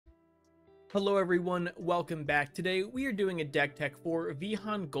Hello everyone, welcome back. Today we are doing a deck tech for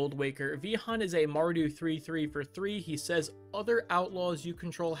Vihaan Goldwaker. Vihaan is a Mardu 3/3 for 3. He says other outlaws you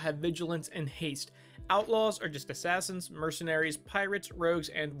control have vigilance and haste. Outlaws are just assassins, mercenaries, pirates, rogues,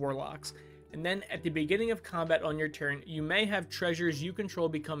 and warlocks. And then at the beginning of combat on your turn, you may have treasures you control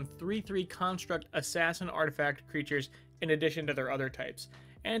become 3/3 construct assassin artifact creatures in addition to their other types.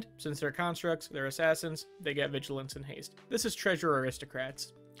 And since they're constructs, they're assassins, they get vigilance and haste. This is Treasure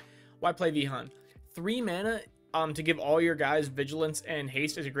Aristocrats. Why play Vihaan? 3 mana to give all your guys vigilance and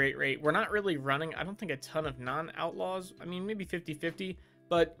haste is a great rate. We're not really running, I don't think, a ton of non-outlaws. I mean, maybe 50-50,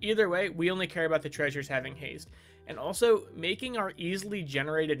 but either way, we only care about the treasures having haste. And also, making our easily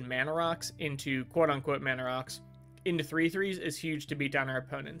generated mana rocks into quote-unquote mana rocks into 3/3s is huge to beat down our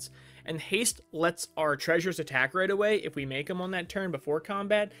opponents. And haste lets our treasures attack right away if we make them on that turn before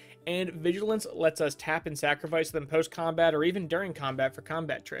combat, and vigilance lets us tap and sacrifice them post-combat or even during combat for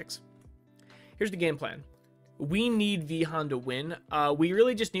combat tricks. Here's the game plan. We need Vihaan to win. We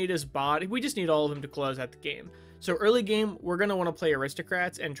really just need his bot. We just need all of them to close out the game. So early game, we're going to want to play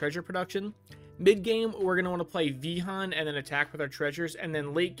Aristocrats and treasure production. Mid game, we're going to want to play Vihaan and then attack with our treasures. And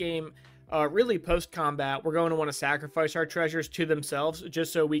then late game, really post-combat, we're going to want to sacrifice our treasures to themselves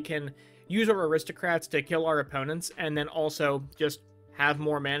just so we can use our Aristocrats to kill our opponents and then also just have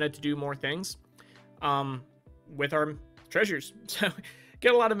more mana to do more things with our treasures. So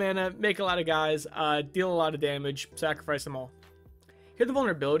get a lot of mana, make a lot of guys, deal a lot of damage, sacrifice them all. Here are the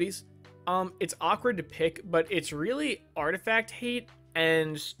vulnerabilities. It's awkward to pick, but it's really artifact hate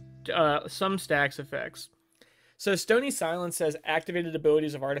and some stacks effects. So Stony Silence says activated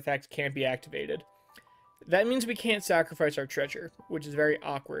abilities of artifacts can't be activated. That means we can't sacrifice our treasure, which is very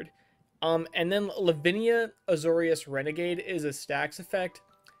awkward. And then Lavinia Azorius Renegade is a stacks effect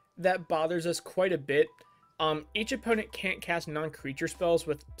that bothers us quite a bit. Each opponent can't cast non-creature spells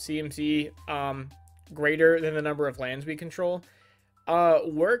with CMC greater than the number of lands we control.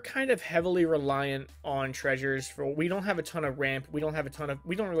 We're kind of heavily reliant on treasures. We don't have a ton of ramp. We don't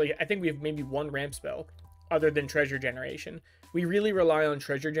really, I think we have maybe one ramp spell other than treasure generation. We really rely on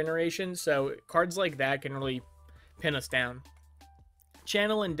treasure generation, so cards like that can really pin us down.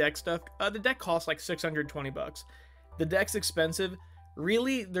 Channel and deck stuff. The deck costs like 620 bucks. The deck's expensive.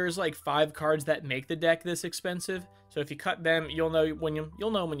 Really, there's like 5 cards that make the deck this expensive. So if you cut them, you'll know when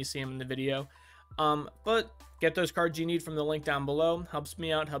you see them in the video. But get those cards you need from the link down below. Helps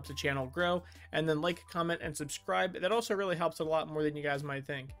me out, helps the channel grow. And then like, comment, and subscribe. That also really helps a lot more than you guys might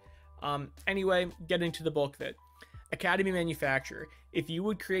think. Anyway, getting to the bulk of it. Academy Manufacturer. If you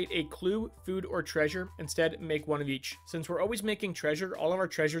would create a clue, food, or treasure, instead make one of each. Since we're always making treasure, all of our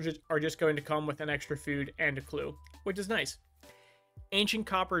treasures are just going to come with an extra food and a clue, which is nice. Ancient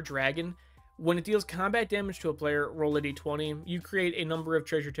Copper Dragon. When it deals combat damage to a player, roll a d20. You create a number of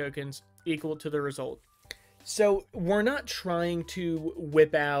treasure tokens equal to the result. So we're not trying to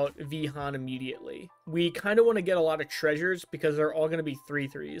whip out Vihaan immediately. We kind of want to get a lot of treasures because they're all going to be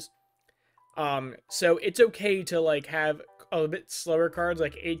 3/3s. So it's okay to like have a bit slower cards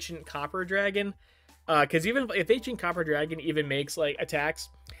like Ancient Copper Dragon. Because even if Ancient Copper Dragon even makes like attacks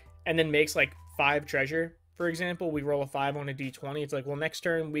and then makes like 5 treasure, for example, we roll a 5 on a d20. It's like, well, next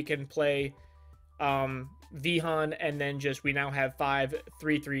turn we can play Vihaan, and then we now have 5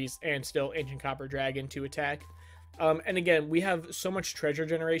 3/3s and still Ancient Copper Dragon to attack. And again, we have so much treasure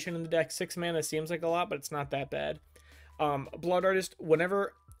generation in the deck. 6 mana seems like a lot, but it's not that bad. Blood Artist,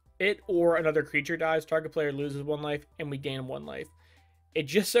 whenever it or another creature dies, target player loses 1 life, and we gain 1 life. It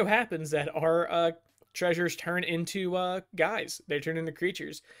just so happens that our treasures turn into guys. They turn into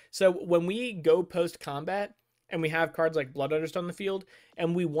creatures. So when we go post-combat and we have cards like Blood Artist on the field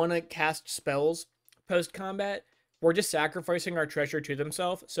and we want to cast spells post-combat, we're just sacrificing our treasure to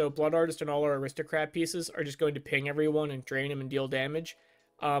themselves. So Blood Artist and all our Aristocrat pieces are just going to ping everyone and drain them and deal damage.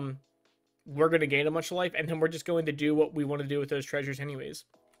 We're going to gain a bunch of life, and then we're just going to do what we want to do with those treasures anyways.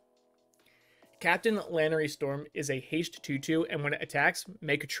 Captain Lannery Storm is a haste 2/2, and when it attacks,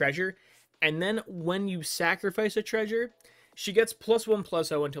 make a treasure. And then when you sacrifice a treasure, she gets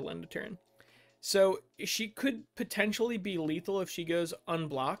 +1/+0 until end of turn. So she could potentially be lethal if she goes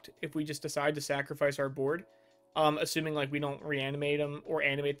unblocked, if we just decide to sacrifice our board. Assuming like we don't reanimate them or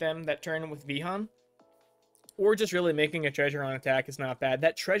animate them that turn with Vihaan. Or just really making a treasure on attack is not bad.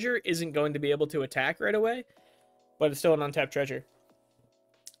 That treasure isn't going to be able to attack right away, but it's still an untapped treasure.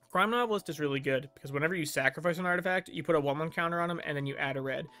 Crime Novelist is really good, because whenever you sacrifice an artifact, you put a 1/1 counter on them, and then you add a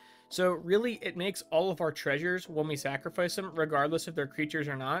red. So really, it makes all of our treasures, when we sacrifice them, regardless if they're creatures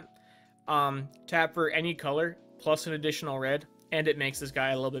or not, tap for any color, plus an additional red, and it makes this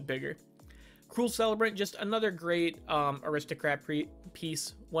guy a little bit bigger. Cruel Celebrant, just another great aristocrat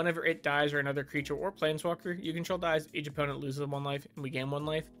piece. Whenever it dies or another creature or planeswalker you control dies, each opponent loses 1 life and we gain 1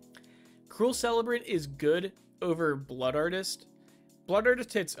 life. Cruel Celebrant is good over Blood Artist. Blood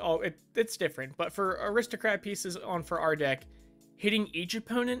Artist hits, it's different, but for aristocrat pieces for our deck, hitting each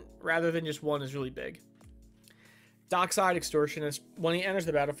opponent rather than just one is really big. Dockside Extortionist, when he enters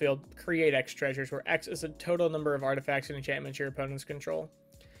the battlefield, create X treasures, where X is the total number of artifacts and enchantments your opponents control.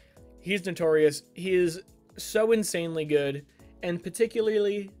 He's notorious. He is so insanely good, and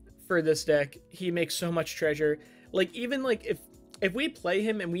particularly for this deck, he makes so much treasure. Like, even like if we play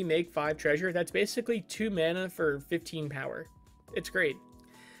him and we make 5 treasure, that's basically 2 mana for 15 power. It's great.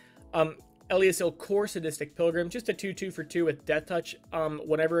 Eliasil Core Sadistic Pilgrim, just a 2/2 for 2 with Death Touch.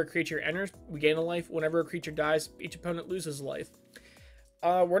 Whenever a creature enters, we gain a life. Whenever a creature dies, each opponent loses a life.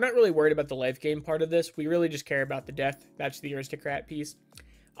 We're not really worried about the life gain part of this. We really just care about the death. That's the aristocrat piece.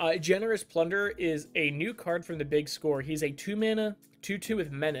 Generous Plunderer is a new card from the big score. He's a 2 mana 2/2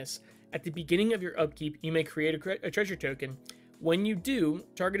 with Menace. At the beginning of your upkeep, you may create a treasure token. When you do,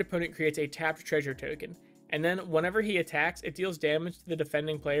 target opponent creates a tapped treasure token. And then whenever he attacks, it deals damage to the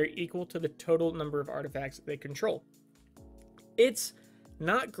defending player equal to the total number of artifacts they control. It's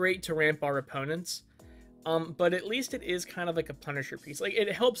not great to ramp our opponents, but at least it is kind of like a Punisher piece. Like,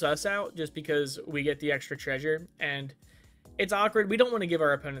 it helps us out just because we get the extra treasure, and it's awkward. We don't want to give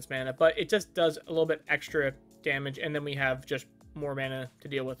our opponents mana, but it just does a little bit extra damage, and then we have just more mana to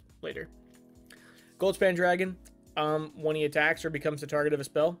deal with later. Goldspan Dragon, when he attacks or becomes the target of a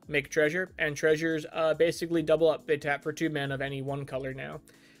spell, make treasure, and treasures basically double up. They tap for 2 mana of any one color now,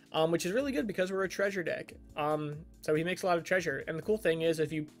 which is really good because we're a treasure deck. So he makes a lot of treasure, and the cool thing is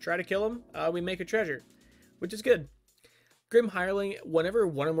if you try to kill him, we make a treasure, which is good. Grim Hireling, whenever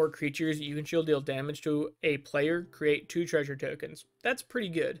 1 or more creatures you control deal damage to a player, create 2 treasure tokens. That's pretty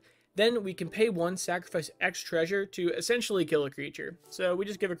good. Then we can pay 1, sacrifice X treasure to essentially kill a creature. So we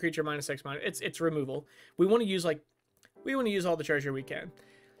just give a creature -X-. It's removal. We want to use all the treasure we can.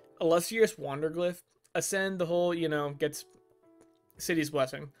 Illustrious Wanderglyph, ascend the whole, gets City's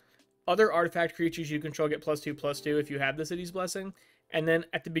Blessing. Other artifact creatures you control get +2/+2 if you have the City's Blessing. And then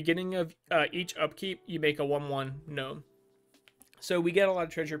at the beginning of each upkeep, you make a 1/1 gnome. So we get a lot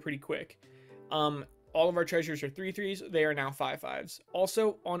of treasure pretty quick. All of our treasures are 3/3s. They are now 5/5s.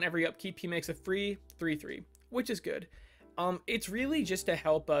 Also, on every upkeep, he makes a free 3/3, which is good. It's really just to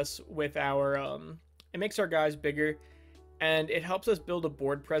help us with our... it makes our guys bigger, and it helps us build a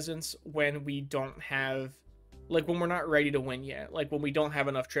board presence when we don't have... Like, when we're not ready to win yet. Like, when we don't have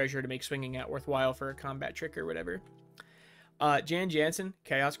enough treasure to make swinging out worthwhile for a combat trick or whatever. Jan Jansen,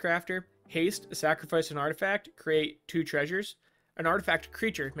 Chaos Crafter. Haste, sacrifice an artifact, create 2 treasures. An artifact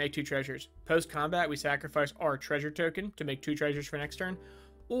creature, make 2 treasures. Post-combat, we sacrifice our treasure token to make 2 treasures for next turn.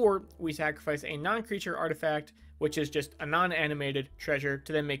 Or we sacrifice a non-creature artifact, which is just a non-animated treasure,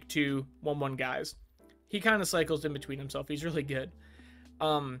 to then make 2 1/1 guys. He kind of cycles in between himself. He's really good.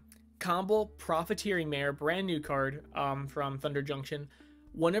 Combo, Profiteering Mare, brand new card from Thunder Junction.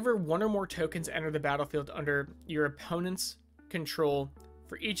 Whenever 1 or more tokens enter the battlefield under your opponent's control,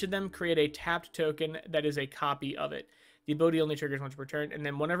 for each of them, create a tapped token that is a copy of it. The ability only triggers once per turn, and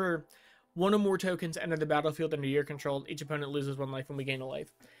then whenever 1 or more tokens enter the battlefield under your control, each opponent loses 1 life and we gain a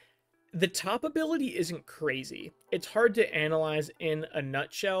life. The top ability isn't crazy. It's hard to analyze in a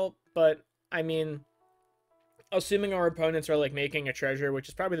nutshell, but I mean, assuming our opponents are like making a treasure, which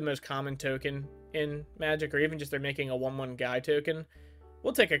is probably the most common token in Magic, or even just they're making a 1/1 guy token,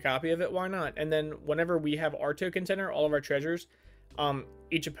 we'll take a copy of it, why not? And then whenever we have our tokens enter, all of our treasures,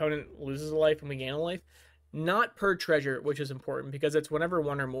 each opponent loses a life and we gain a life. Not per treasure, which is important because it's whenever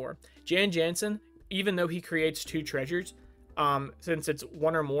 1 or more. Jan Jansen, even though he creates 2 treasures, since it's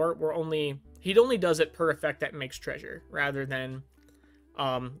 1 or more, he only does it per effect that makes treasure rather than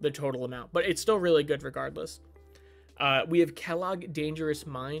the total amount. But it's still really good regardless. We have Kellogg, Dangerous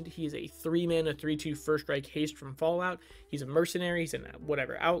Mind. He's a 3 mana 3/2 first strike haste from Fallout. He's a mercenary. He's a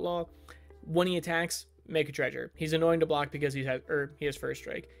whatever outlaw. When he attacks, make a treasure. He's annoying to block because he has first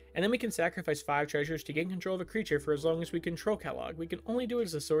strike. And then we can sacrifice 5 treasures to gain control of a creature for as long as we control Kellogg. We can only do it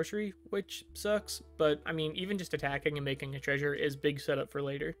as a sorcery, which sucks, but I mean, even just attacking and making a treasure is big setup for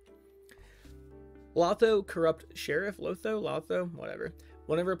later. Lotho, Corrupt Sheriff, Lotho, whatever.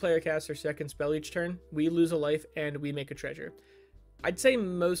 Whenever a player casts their second spell each turn, we lose a life and we make a treasure. I'd say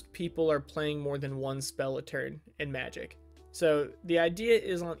most people are playing more than 1 spell a turn in Magic. So the idea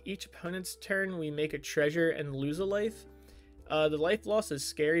is on each opponent's turn, we make a treasure and lose a life. The life loss is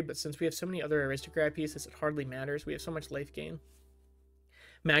scary, but since we have so many other aristocrat pieces, it hardly matters. We have so much life gain.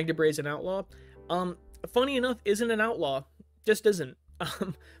 Magdabraze, an outlaw. Funny enough, isn't an outlaw. Just isn't.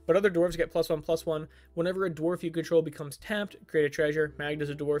 But other dwarves get +1/+1. Whenever a dwarf you control becomes tapped, create a treasure. Magda's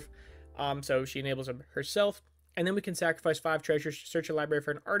a dwarf, so she enables them herself. And then we can sacrifice 5 treasures to search a library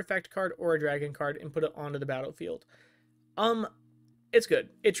for an artifact card or a dragon card and put it onto the battlefield. It's good.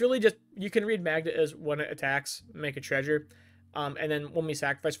 It's really just, you can read Magda as when it attacks, make a treasure. And then when we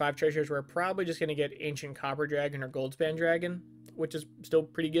sacrifice 5 treasures, we're probably just going to get Ancient Copper Dragon or Goldspan Dragon, which is still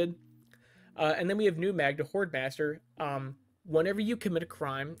pretty good. And then we have new Magda Horde Master. Whenever you commit a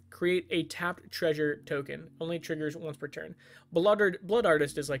crime, create a tapped treasure token. Only triggers once per turn. Blood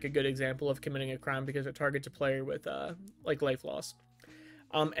Artist is like a good example of committing a crime because it targets a player with like life loss.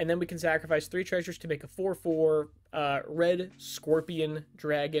 And then we can sacrifice 3 treasures to make a 4/4 red scorpion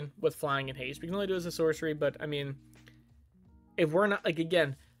dragon with flying and haste. We can only do it as a sorcery, but I mean, if we're not, like,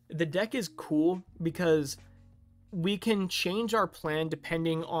 again, the deck is cool because we can change our plan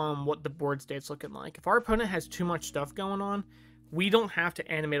depending on what the board state's looking like. If our opponent has too much stuff going on, we don't have to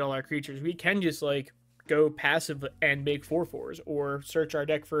animate all our creatures. We can just like go passive and make 4/4s or search our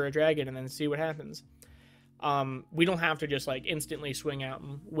deck for a dragon and then see what happens. We don't have to just like instantly swing out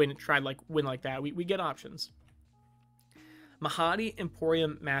and win like that. We get options. Mahadi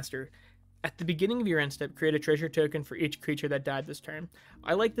Emporium Master. At the beginning of your end step, create a treasure token for each creature that died this turn.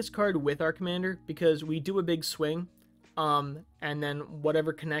 I like this card with our commander because we do a big swing, and then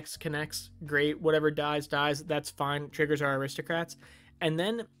whatever connects, great. Whatever dies, that's fine. Triggers our Aristocrats. And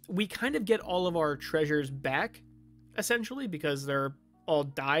then we kind of get all of our treasures back, essentially, because they're all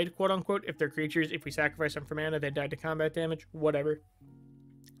died, quote-unquote. If they're creatures, if we sacrifice them for mana, they died to combat damage, whatever.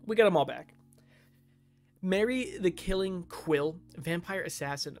 We get them all back. Marry the Killing Quill, Vampire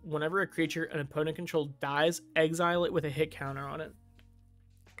Assassin. Whenever a creature an opponent controlled dies, exile it with a hit counter on it.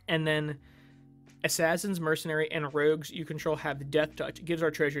 And then Assassins, Mercenary, and Rogues you control have Death Touch. It gives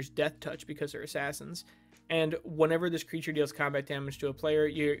our treasures Death Touch because they're assassins. And whenever this creature deals combat damage to a player,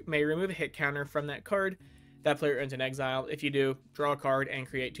 you may remove a hit counter from that card. That player earns an exile. If you do, draw a card and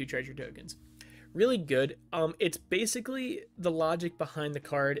create 2 treasure tokens. Really good. It's basically, the logic behind the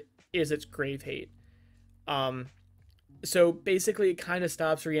card is its Grave Hate. So basically it kind of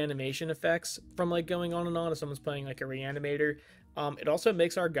stops reanimation effects from like going on and on if someone's playing like a reanimator. It also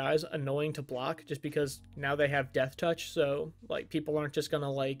makes our guys annoying to block just because now they have Death Touch. So like people aren't just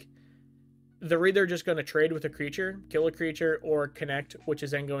gonna like, they're either just going to trade with a creature, kill a creature, or connect, which is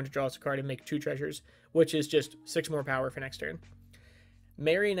then going to draw us a card and make 2 treasures, which is just 6 more power for next turn.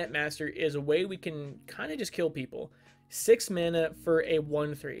 Marionette Master is a way we can kind of just kill people. 6 mana for a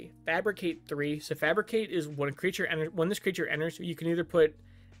 1/3. Fabricate 3. So Fabricate is when this creature enters, you can either put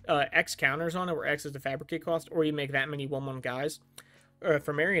X counters on it, where X is the Fabricate cost, or you make that many 1/1 guys.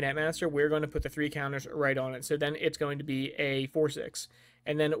 For Marionette Master, we're going to put the 3 counters right on it. So then it's going to be a 4/6.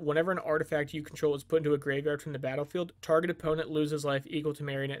 And then whenever an artifact you control is put into a graveyard from the battlefield, target opponent loses life equal to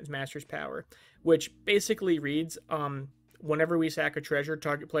Marionette Master's power. Which basically reads, whenever we sack a treasure,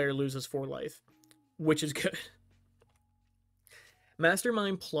 target player loses 4 life. Which is good.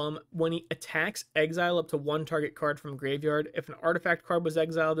 Mastermind Plum, when he attacks, exile up to 1 target card from graveyard. If an artifact card was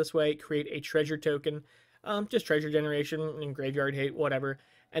exiled this way, create a treasure token. Just treasure generation and graveyard hate, whatever.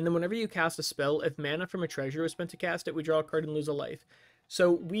 And then whenever you cast a spell, if mana from a treasure was spent to cast it, we draw a card and lose a life.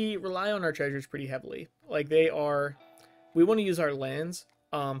 So we rely on our treasures pretty heavily. Like we want to use our lands,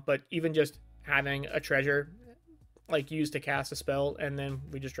 but even just having a treasure like used to cast a spell and then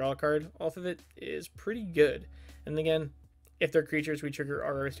we just draw a card off of it is pretty good. And again, if they're creatures, we trigger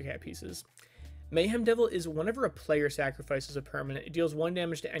our Aristocrat pieces. Mayhem Devil is whenever a player sacrifices a permanent, it deals 1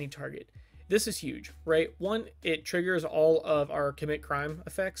 damage to any target. This is huge, right? 1, it triggers all of our commit crime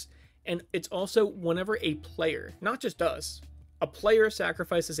effects, and it's also whenever a player, not just us, a player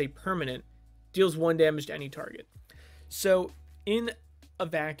sacrifices a permanent, deals 1 damage to any target. So in a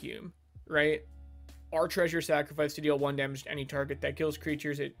vacuum, right, our treasure sacrifice to deal 1 damage to any target. That kills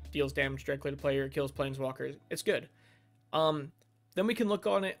creatures, it deals damage directly to player, it kills planeswalkers. It's good. Then we can look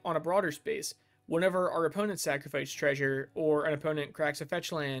on it on a broader space. Whenever our opponent sacrifices treasure, or an opponent cracks a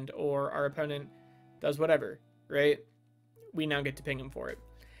fetch land, or our opponent does whatever, right? We now get to ping him for it.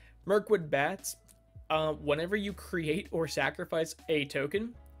 Mirkwood Bats. Whenever you create or sacrifice a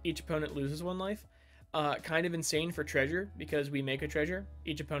token, each opponent loses 1 life. Kind of insane for treasure, because we make a treasure,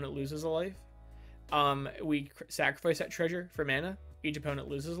 each opponent loses a life. We sacrifice that treasure for mana, each opponent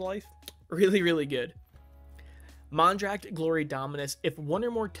loses a life. Really, really good. Mondract Glory Dominus. If 1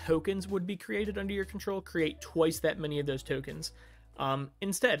 or more tokens would be created under your control, create twice that many of those tokens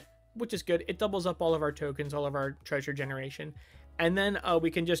instead, which is good. It doubles up all of our tokens, all of our treasure generation. And then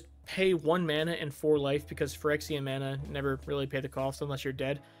we can just pay 1 mana and 4 life, because Phyrexian mana never really pay the cost unless you're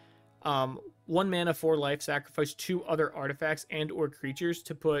dead. 1 mana, 4 life, sacrifice 2 other artifacts and or creatures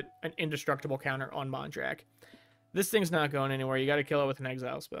to put an indestructible counter on Mondrak. This thing's not going anywhere. You got to kill it with an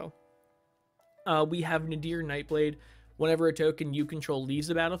exile spell. We have Nadir Nightblade. Whenever a token you control leaves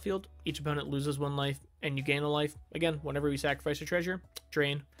the battlefield, each opponent loses 1 life and you gain a life. Again, whenever we sacrifice a treasure,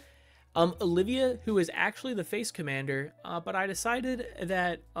 drain. Olivia, who is actually the face commander, but I decided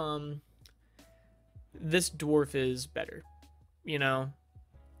that this dwarf is better. You know,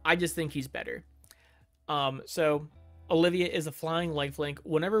 I just think he's better. So Olivia is a flying lifelink.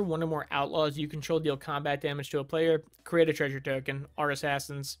 Whenever 1 or more outlaws you control deal combat damage to a player, create a treasure token. Our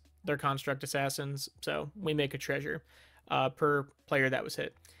assassins, they're construct assassins, so we make a treasure per player that was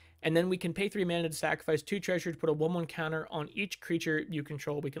hit. And then we can pay 3 mana to sacrifice 2 treasure to put a 1/1 counter on each creature you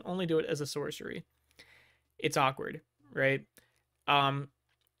control. We can only do it as a sorcery. It's awkward, right?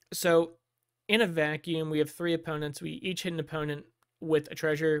 So in a vacuum, we have 3 opponents. We each hit an opponent with a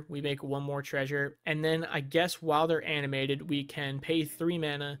treasure. We make 1 more treasure. And then I guess while they're animated, we can pay 3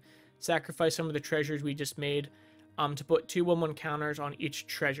 mana, sacrifice some of the treasures we just made to put 2 1/1 counters on each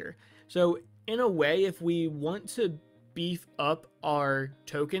treasure. So in a way, if we want to beef up our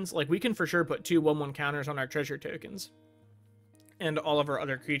tokens, like we can for sure put 2 1/1 counters on our treasure tokens and all of our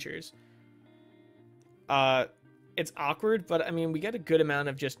other creatures. It's awkward, but I mean, we get a good amount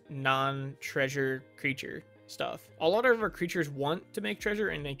of just non-treasure creature stuff. A lot of our creatures want to make treasure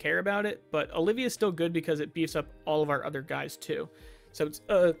and they care about it, but Olivia is still good because it beefs up all of our other guys too. So it's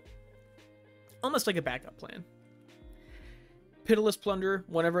almost like a backup plan. Pitiless Plunder,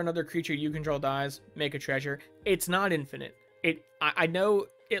 whenever another creature you control dies, make a treasure. It's not infinite. I know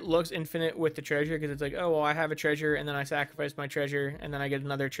it looks infinite with the treasure because it's like, oh, well, I have a treasure and then I sacrifice my treasure and then I get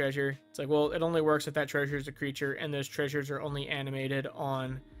another treasure. It's like, well, it only works if that treasure is a creature and those treasures are only animated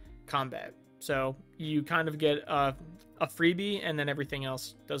on combat. So you kind of get a freebie and then everything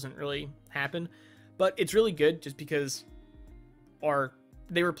else doesn't really happen. But it's really good just because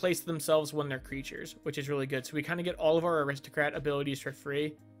they replace themselves when they're creatures, which is really good. So we kind of get all of our aristocrat abilities for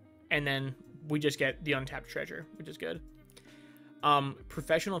free, and then we just get the untapped treasure, which is good.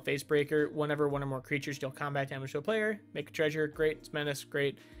 Professional Facebreaker, whenever 1 or more creatures deal combat damage to a player, make a treasure, great. It's menace,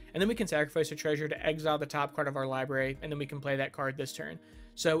 great. And then we can sacrifice a treasure to exile the top card of our library, and then we can play that card this turn.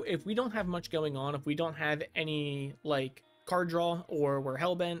 So if we don't have much going on, if we don't have any like card draw, or we're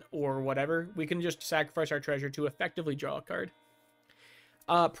hellbent or whatever, we can just sacrifice our treasure to effectively draw a card.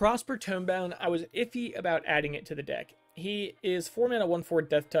 Prosper Tomebound, I was iffy about adding it to the deck. He is 4 mana, 1/4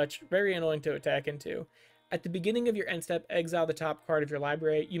 Death Touch, very annoying to attack into. At the beginning of your end step, exile the top card of your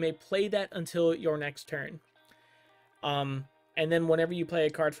library. You may play that until your next turn. And then whenever you play a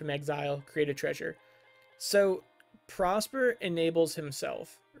card from exile, create a treasure. So Prosper enables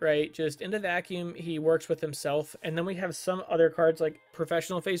himself, right? Just in the vacuum, he works with himself. And then we have some other cards like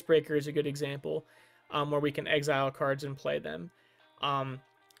Professional Facebreaker is a good example, where we can exile cards and play them.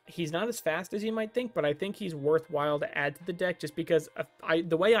 He's not as fast as you might think, but I think he's worthwhile to add to the deck just because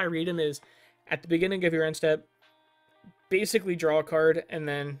the way I read him is at the beginning of your end step, basically draw a card, and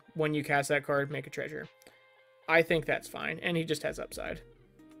then when you cast that card, make a treasure. I think that's fine, and he just has upside.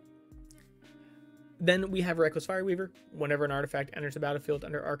 Then we have Reckless Fireweaver. Whenever an artifact enters the battlefield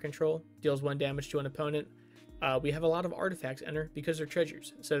under our control, deals 1 damage to an opponent. We have a lot of artifacts enter because they're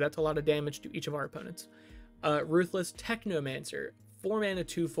treasures, so that's a lot of damage to each of our opponents. Ruthless Technomancer, 4 mana,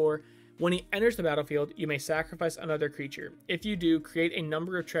 2/4. When he enters the battlefield, you may sacrifice another creature. If you do, create a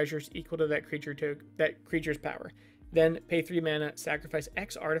number of treasures equal to that creature's power. Then pay 3 mana, sacrifice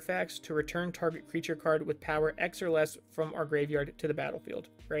X artifacts to return target creature card with power X or less from our graveyard to the battlefield,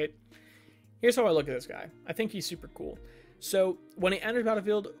 right? Here's how I look at this guy. I think he's super cool. So when he enters the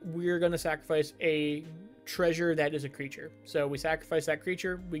battlefield, we're going to sacrifice a treasure that is a creature. So we sacrifice that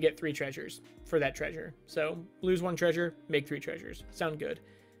creature, we get 3 treasures for that treasure. So lose 1 treasure, make 3 treasures. Sound good.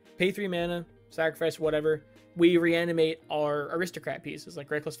 Pay 3 mana, sacrifice whatever. We reanimate our aristocrat pieces like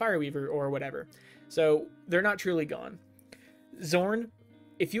Reckless Fireweaver or whatever. So they're not truly gone. Zorn,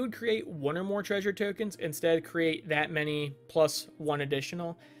 if you would create 1 or more treasure tokens, instead create that many plus 1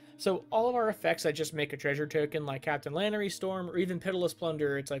 additional. So all of our effects that just make a treasure token, like Captain Lannery Storm or even Pitiless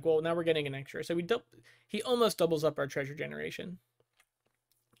Plunder, it's like, well, now we're getting an extra. So he almost doubles up our treasure generation.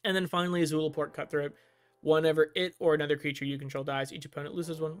 And then finally, Zulaport Cutthroat. Whenever it or another creature you control dies, each opponent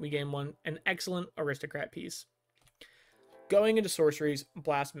loses 1, we gain 1. An excellent aristocrat piece. Going into sorceries,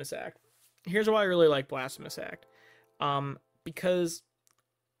 Blasphemous Act. Here's why I really like Blasphemous Act. Because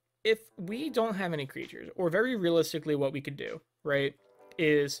if we don't have any creatures, or very realistically what we could do, right,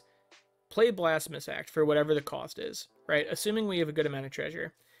 is play Blasphemous Act for whatever the cost is, right? Assuming we have a good amount of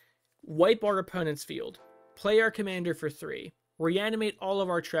treasure. Wipe our opponent's field. Play our commander for 3. reanimate all of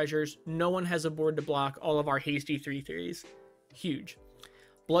our treasures. No one has a board to block all of our hasty 3/3s. Huge.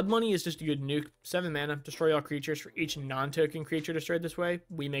 Blood Money is just a good nuke. 7 mana, destroy all creatures. For each non-token creature destroyed this way,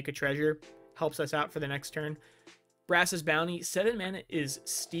 we make a treasure. Helps us out for the next turn. Brass's Bounty, 7 mana is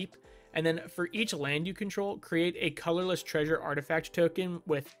steep. And then for each land you control, create a colorless treasure artifact token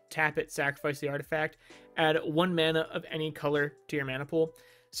with tap it, sacrifice the artifact. Add 1 mana of any color to your mana pool.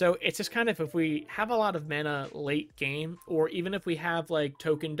 So it's just kind of, if we have a lot of mana late game, or even if we have like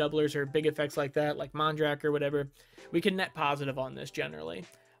token doublers or big effects like that, like Mondrak or whatever, we can net positive on this generally,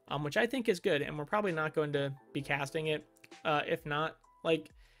 which I think is good. And we're probably not going to be casting it. If not, like,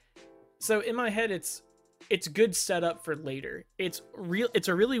 so in my head, it's good setup for later. It's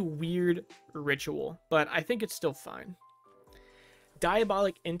a really weird ritual, but I think it's still fine.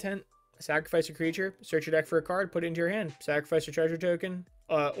 Diabolic Intent, sacrifice a creature, search your deck for a card, put it into your hand, sacrifice a treasure token,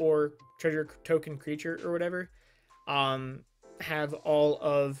 or treasure token creature or whatever. Have all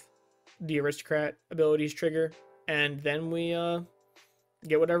of the Aristocrat abilities trigger, and then we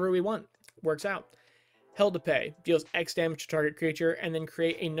get whatever we want. Works out. Hell to Pay, deals X damage to target creature, and then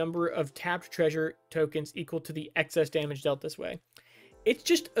create a number of tapped treasure tokens equal to the excess damage dealt this way. It's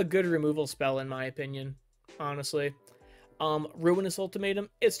just a good removal spell in my opinion, honestly. Ruinous Ultimatum,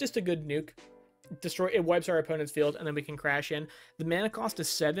 it's just a good nuke. It wipes our opponent's field, and then we can crash in. The mana cost is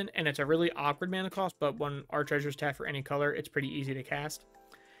 7, and it's a really awkward mana cost, but when our treasures tap for any color, it's pretty easy to cast.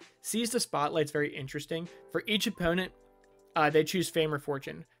 Seize the Spotlight's very interesting. For each opponent, they choose Fame or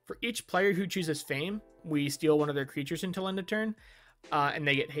Fortune. For each player who chooses Fame, we steal one of their creatures until end of turn, and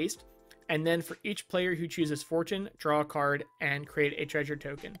they get haste. And then for each player who chooses Fortune, draw a card and create a treasure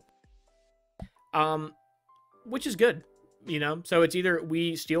token. Which is good, you know? So it's either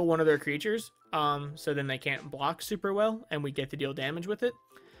we steal one of their creatures, so then they can't block super well, and we get to deal damage with it.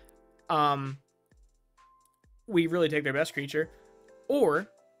 We really take their best creature, or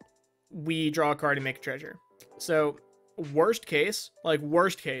we draw a card and make a treasure. So worst case,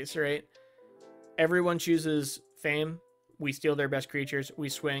 right? Everyone chooses Fame. We steal their best creatures. We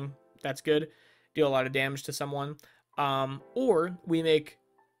swing. That's good. Deal a lot of damage to someone. Or we make,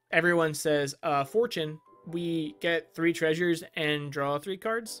 everyone says Fortune. We get 3 treasures and draw 3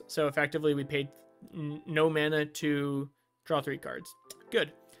 cards. So effectively we paid no mana to draw 3 cards.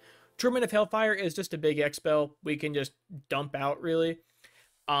 Good. Torment of Hellfire is just a big X spell. We can just dump out really.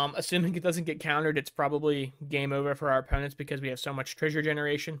 Assuming it doesn't get countered, it's probably game over for our opponents because we have so much treasure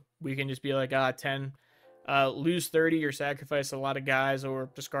generation. We can just be like, 10, lose 30 or sacrifice a lot of guys or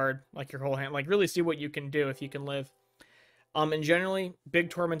discard like your whole hand. Like really see what you can do if you can live. And generally, big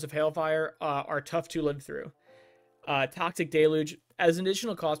Torments of Hailfire are tough to live through. Toxic Deluge, as an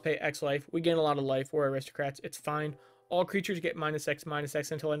additional cost, pay X life. We gain a lot of life. We're Aristocrats. It's fine. All creatures get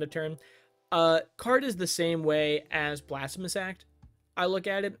 -X until end of turn. Card is the same way as Blasphemous Act. I look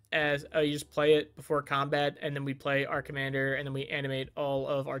at it as you just play it before combat, and then we play our commander, and then we animate all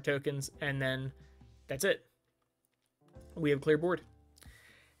of our tokens, and then that's it. We have clear board.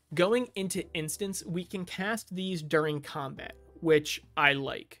 Going into instance, we can cast these during combat, which I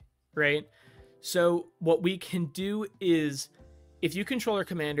like, right? So what we can do is, if you control our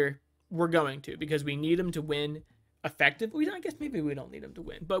commander, we're going to, because we need him to win effectively. I guess maybe we don't need him to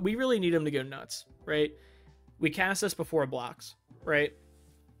win, but we really need him to go nuts, right? We cast this before blocks, right?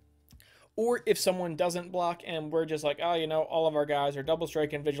 Or if someone doesn't block and we're just like, oh, you know, all of our guys are double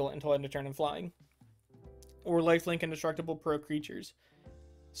strike and vigilant until end of turn and flying. Or lifelink indestructible pro creatures.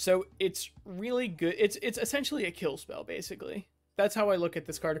 So it's really good. It's essentially a kill spell, basically. That's how I look at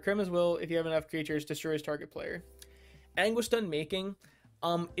this card. Akrima's Will, if you have enough creatures, destroys target player. Anguished Unmaking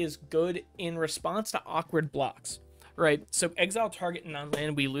is good in response to awkward blocks, right? So exile target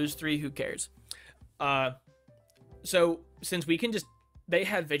non-land, we lose 3, who cares? So since we can just, they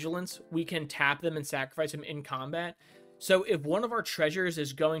have vigilance, we can tap them and sacrifice them in combat. So if one of our treasures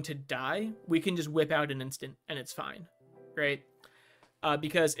is going to die, we can just whip out an instant and it's fine, right?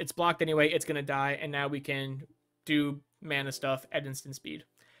 Because it's blocked anyway, it's going to die, and now we can do mana stuff at instant speed.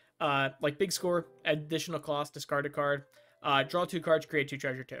 Like Big Score, additional cost, discard a card, draw 2 cards, create 2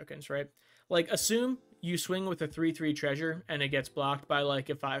 treasure tokens, right? Like, assume you swing with a 3/3 treasure and it gets blocked by like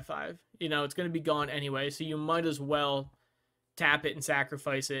a 5/5. You know, it's going to be gone anyway, so you might as well tap it and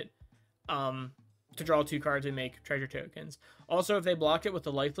sacrifice it to draw 2 cards and make treasure tokens. Also, if they block it with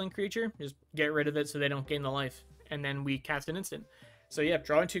a lifelink creature, just get rid of it so they don't gain the life, and then we cast an instant. So yeah,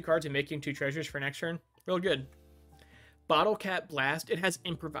 drawing 2 cards and making 2 treasures for next turn, real good. Bottle Cap Blast, it has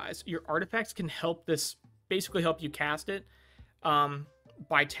Improvise. Your artifacts can help this, basically help you cast it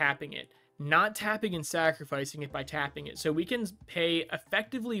by tapping it. not tapping and sacrificing it by tapping it. So we can pay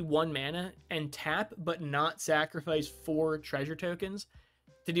effectively 1 mana and tap, but not sacrifice 4 treasure tokens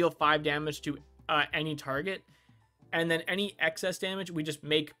to deal 5 damage to any target. And then any excess damage, we just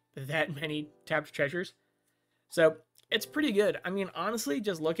make that many tapped treasures. So it's pretty good. I mean, honestly,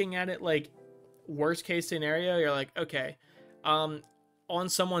 just looking at it, like, worst case scenario, you're like, okay, on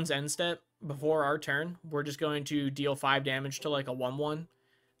someone's end step before our turn, we're just going to deal 5 damage to like a 1/1.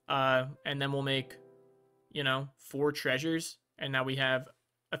 And then we'll make, 4 treasures. And now we have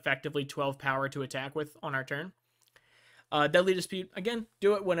effectively 12 power to attack with on our turn. Deadly Dispute, again,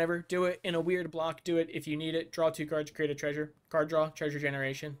 do it whenever. Do it in a weird block. Do it if you need it. Draw 2 cards, create a treasure. Card draw, treasure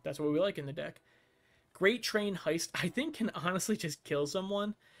generation. That's what we like in the deck. Great Train Heist, I think, can honestly just kill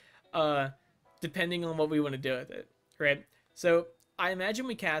someone, depending on what we want to do with it, right? So I imagine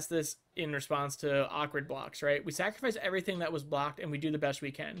we cast this in response to awkward blocks, right? We sacrifice everything that was blocked and we do the best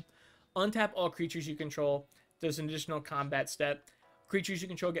we can. Untap all creatures you control. There's an additional combat step. Creatures you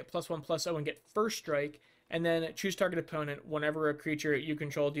control get +1/+0 and get first strike. And then choose target opponent. Whenever a creature you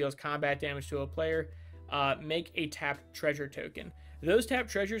control deals combat damage to a player, make a tapped treasure token. Those tapped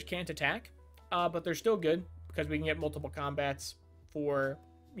treasures can't attack, but they're still good because we can get multiple combats for,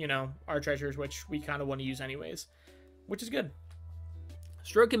 our treasures, which we kind of want to use anyways, which is good.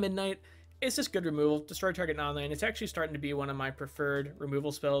 Stroke of Midnight, it's just good removal. Destroy target non-land. It's actually starting to be one of my preferred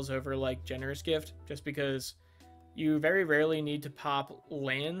removal spells over like Generous Gift, just because you very rarely need to pop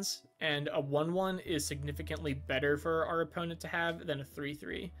lands, and a 1/1 is significantly better for our opponent to have than a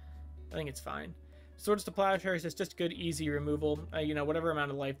 3/3. I think it's fine. Swords to Plowshares is just good, easy removal. Whatever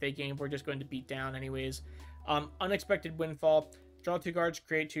amount of life they gain, we're just going to beat down anyways. Unexpected Windfall. Draw 2 cards,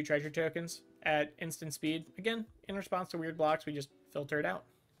 create 2 treasure tokens at instant speed. Again, in response to weird blocks, we just filter it out.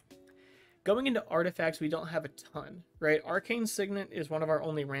 Going into artifacts, we don't have a ton, right? Arcane Signet is one of our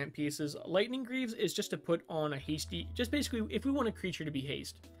only ramp pieces. Lightning Greaves is just to put on a hasty, just basically if we want a creature to be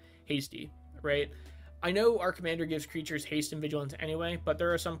hasty, right? I know our commander gives creatures haste and vigilance anyway, but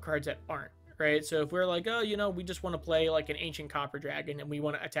there are some cards that aren't, right? So if we're like, oh, we just want to play like an Ancient Copper Dragon and we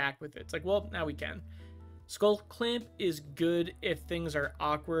want to attack with it, it's like, well, now we can. Skull Clamp is good if things are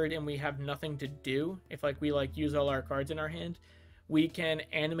awkward and we have nothing to do. If like we use all our cards in our hand, we can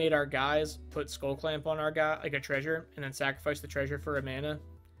animate our guys, put Skull Clamp on our guy, like a treasure, and then sacrifice the treasure for a mana,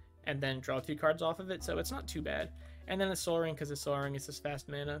 and then draw 2 cards off of it, so it's not too bad. And then a Soul Ring, because the Soul Ring is this fast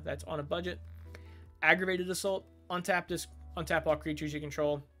mana that's on a budget. Aggravated Assault, untap all creatures you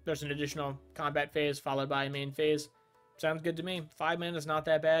control. There's an additional combat phase followed by a main phase. Sounds good to me. 5 mana is not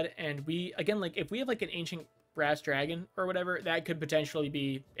that bad, and we, again, like, if we have like an Ancient Brass Dragon or whatever, that could potentially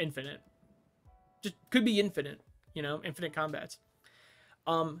be infinite. Just could be infinite, infinite combats.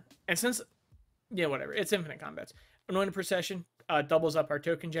 And since, whatever, it's infinite combats. Anointed Procession doubles up our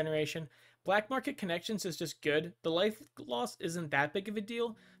token generation. Black Market Connections is just good. The life loss isn't that big of a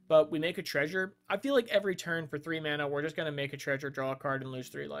deal, but we make a treasure. I feel like every turn for 3 mana, we're just going to make a treasure, draw a card, and lose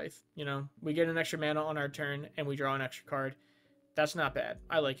 3 life. We get an extra mana on our turn, and we draw an extra card. That's not bad.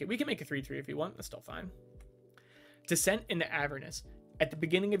 I like it. We can make a 3/3 if we want. That's still fine. Descent into Avernus. At the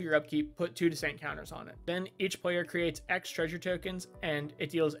beginning of your upkeep, put 2 descent counters on it. Then each player creates X treasure tokens, and it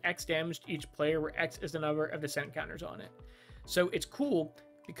deals X damage to each player, where X is the number of descent counters on it. So it's cool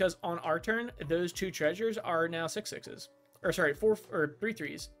because on our turn, those 2 treasures are now 6/6s. Or sorry, 4 or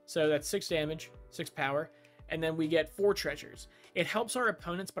 3/3s. So that's 6 damage, 6 power, and then we get 4 treasures. It helps our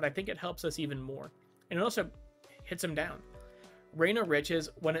opponents, but I think it helps us even more. And it also hits them down. Reign of Riches,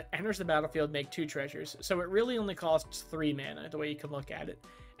 when it enters the battlefield, make 2 treasures. So it really only costs 3 mana, the way you can look at it.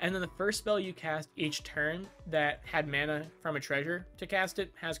 And then the first spell you cast each turn that had mana from a treasure to cast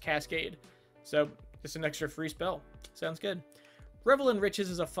it has Cascade. So just an extra free spell. Sounds good. Revel in Riches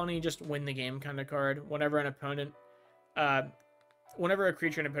is a funny, just win the game kind of card. Whenever a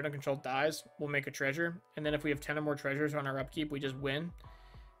creature an opponent control dies, we'll make a treasure. And then if we have 10 or more treasures on our upkeep, we just win.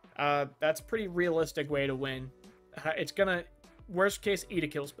 That's a pretty realistic way to win. It's gonna... Worst case, eat a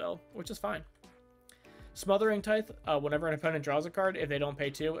kill spell, which is fine. Smothering Tithe, whenever an opponent draws a card, if they don't pay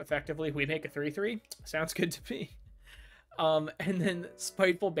 2, effectively, we make a 3/3. Sounds good to me. And then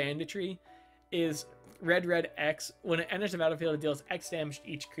Spiteful Banditry is red X. When it enters the battlefield, it deals X damage to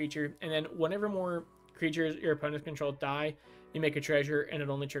each creature. And then whenever more creatures your opponents control die, you make a treasure, and it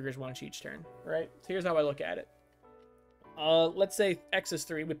only triggers once each turn. Right? So here's how I look at it. Let's say X is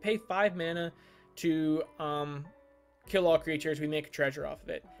 3. We pay 5 mana to... kill all creatures, we make a treasure off of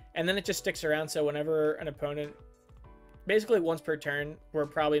it. And then it just sticks around, so whenever an opponent... Basically, once per turn, we're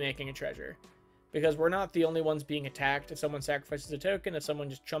probably making a treasure. Because we're not the only ones being attacked. If someone sacrifices a token, if someone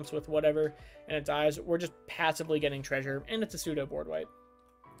just chumps with whatever, and it dies, we're just passively getting treasure, and it's a pseudo board wipe.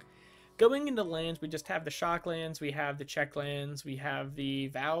 Going into lands, we just have the shock lands, we have the check lands, we have the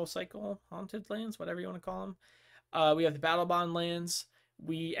vow cycle haunted lands, whatever you want to call them. We have the battle bond lands.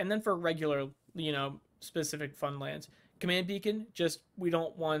 And then for regular, specific fun lands, command beacon. Just we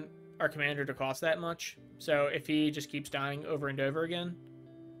don't want our commander to cost that much. So if he just keeps dying over and over again,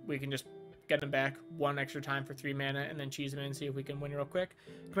 we can just get him back one extra time for 3 mana and then cheese him in and see if we can win real quick.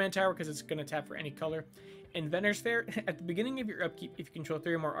 Command tower, because it's going to tap for any color. Inventor's Fair, at the beginning of your upkeep, if you control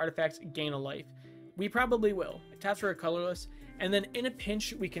 3 or more artifacts, gain a life. We probably will. It taps for a colorless, and then in a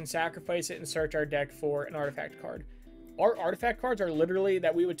pinch, we can sacrifice it and search our deck for an artifact card. Our artifact cards are literally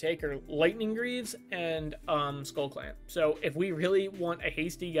that we would take are Lightning Greaves and Skull Clamp. So if we really want a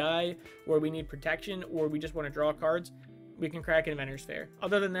hasty guy where we need protection or we just want to draw cards, we can crack an Inventor's Fair.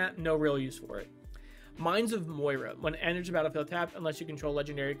 Other than that, no real use for it. Mines of Moira. When it enters the battlefield tapped, unless you control a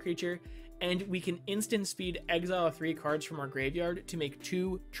legendary creature, and we can instant speed exile 3 cards from our graveyard to make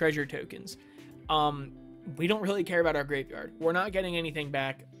 2 treasure tokens. We don't really care about our graveyard. We're not getting anything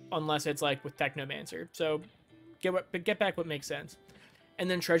back unless it's like with Technomancer. So get back what makes sense. And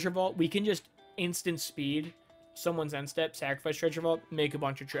then Treasure Vault, we can just instant speed someone's end step, sacrifice Treasure Vault, make a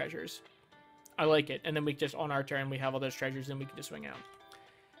bunch of treasures. I like it. And then we just, on our turn, we have all those treasures and we can just swing out.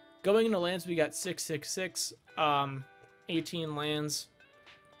 Going into lands, we got 666, 18 lands.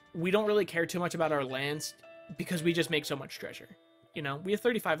 We don't really care too much about our lands because we just make so much treasure. We have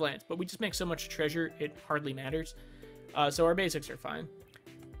 35 lands, but we just make so much treasure, it hardly matters. So our basics are fine.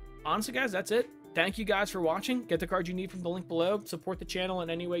 Honestly, guys, that's it. Thank you guys for watching. Get the cards you need from the link below. Support the channel in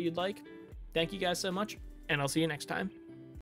any way you'd like. Thank you guys so much, and I'll see you next time.